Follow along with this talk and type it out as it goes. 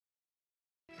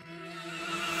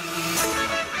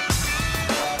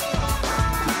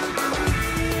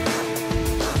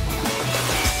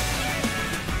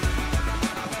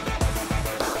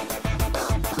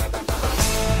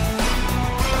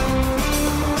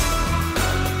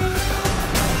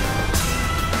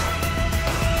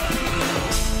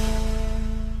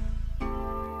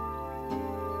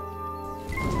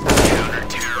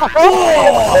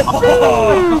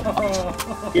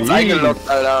Jetzt eingeloggt,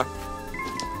 Alter.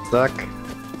 Zack.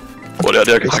 Oh, der hat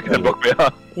ja gar keinen Bock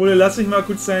mehr. Ole, lass mich mal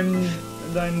kurz deinen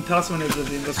Taskmanager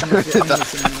sehen, was du noch so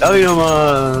einrichtest. Darf ich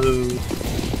nochmal...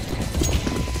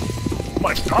 Oh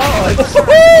mein Gott!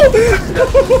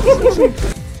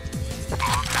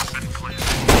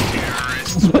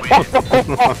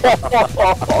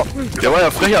 Der war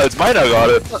ja frecher als meiner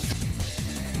gerade.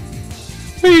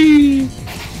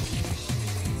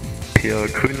 Ja,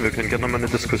 Grün, wir können gerne mal eine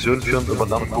Diskussion führen über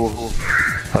Lambo.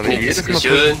 Aber jedes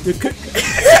Mal...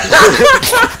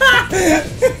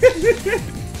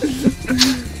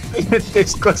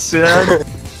 Diskussion.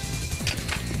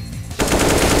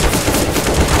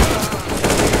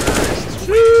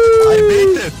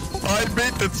 I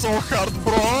baited so hard,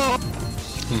 bro!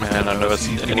 Man, I've never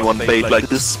seen anyone bait like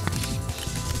this.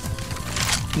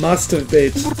 Master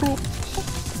Bait.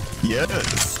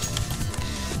 Yes!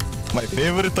 My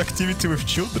favorite activity with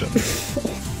children.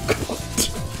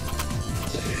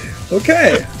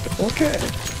 Okay, okay.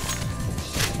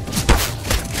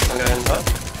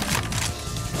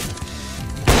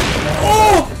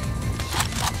 Oh!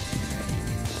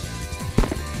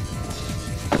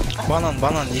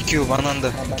 Banan, EQ,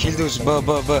 bananda. Kill those, B.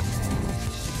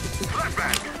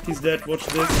 He's dead, watch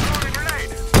this.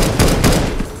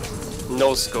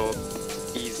 No scope.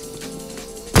 Easy.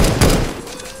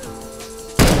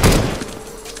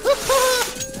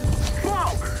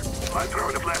 I throw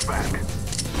in a flashback.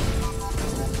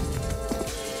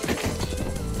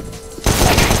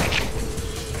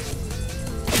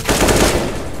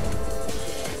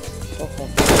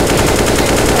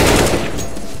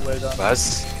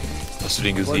 Was? Hast du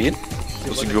den gesehen?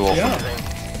 Du hast ihn geworfen. Ja.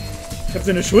 Ich hab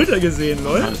seine Schulter gesehen,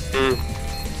 lol.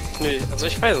 Nee, also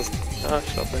ich weiß es nicht. Ah,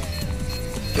 ich glaube nicht.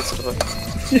 Geht's drüber.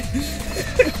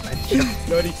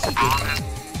 Leute, ich zieh durch.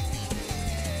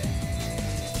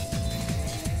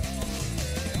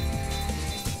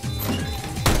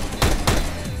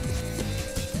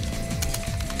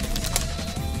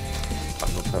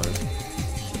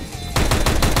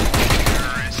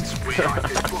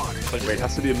 Wait,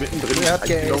 hast du dir mittendrin ein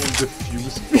Kilo und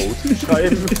Diffuse Code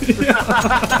geschrieben?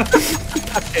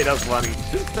 Ey, das war nicht.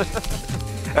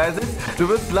 Es ist, du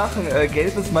wirst lachen,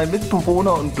 Gelb ist mein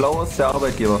Mitbewohner und Blau ist der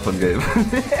Arbeitgeber von Gelb.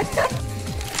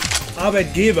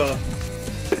 Arbeitgeber.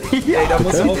 Ja, ey, da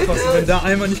musst du aufpassen, wenn da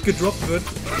einmal nicht gedroppt wird.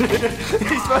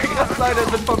 Ich wollte gerade sagen, der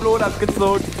wird vom Lohn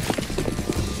abgezogen.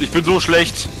 Ich bin so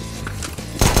schlecht.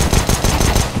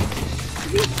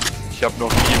 Ich hab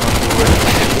noch nie jemanden so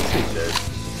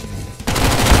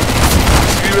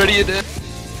ready in it.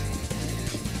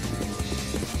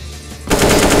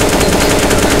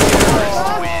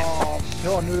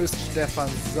 Ja, nö, ist Stefan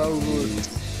so gut.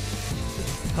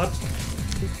 Hat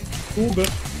Hube.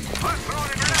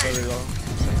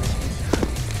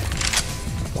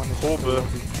 Probe.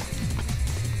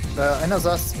 Einer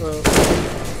saß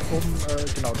oben,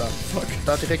 genau da. Fuck.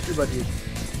 Da direkt über dir.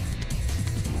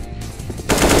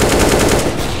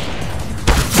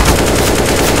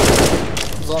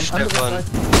 So, Stefan.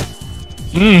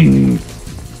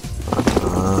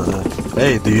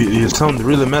 Hey, you sound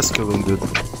really masculine, dude.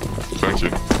 Thank you.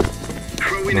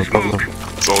 No problem.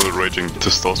 It's all the raging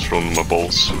testosterone in my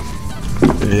balls.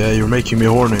 Yeah, you're making me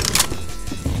horny.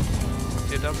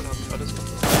 Hier, damit hab ich alles gemacht.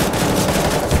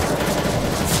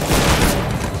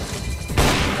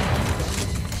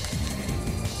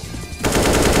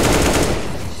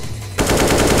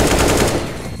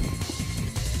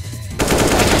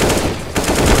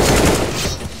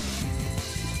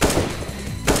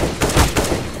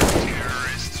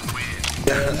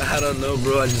 I don't know,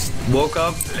 bro. I just woke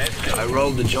up, I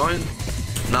rolled the joint.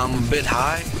 Now I'm a bit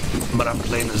high, but I'm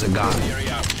playing as a guy.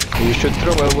 You should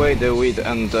throw away the weed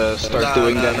and start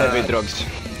doing the heavy drugs.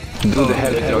 Do the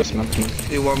heavy drugs, man.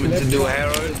 You want me to do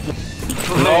heroin?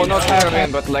 No, not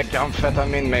heroin, but like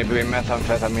amphetamine, maybe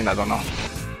methamphetamine, I don't know.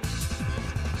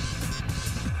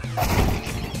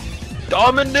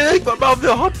 Dominik, was machen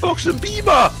wir Hotbox im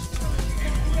Beamer?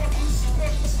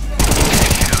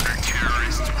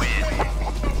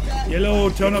 Yellow,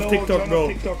 turn off TikTok,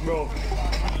 bro.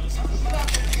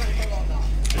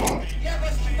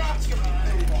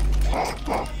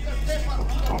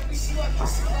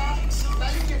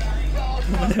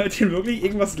 Man hört hier wirklich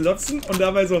irgendwas lotzen und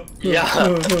dabei so... Ja.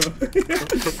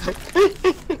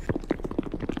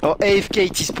 Oh,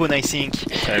 AFK T-Spawn, I think.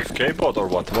 AFK bot or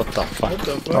what? What the fuck?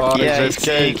 Oh, yeah,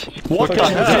 AFK. What the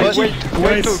hell? Guys,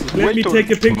 let me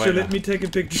take a picture, let me take a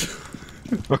picture.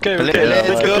 Okay, Let's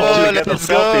take go, a picture, let's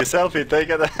get a selfie, take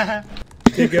it.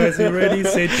 Okay guys, you ready?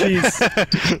 Say cheese.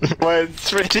 1,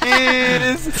 3,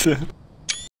 cheese!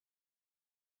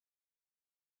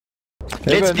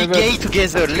 Let's be gay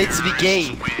together, let's be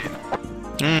gay.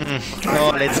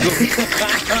 Oh, let's go.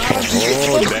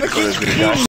 Oh, that was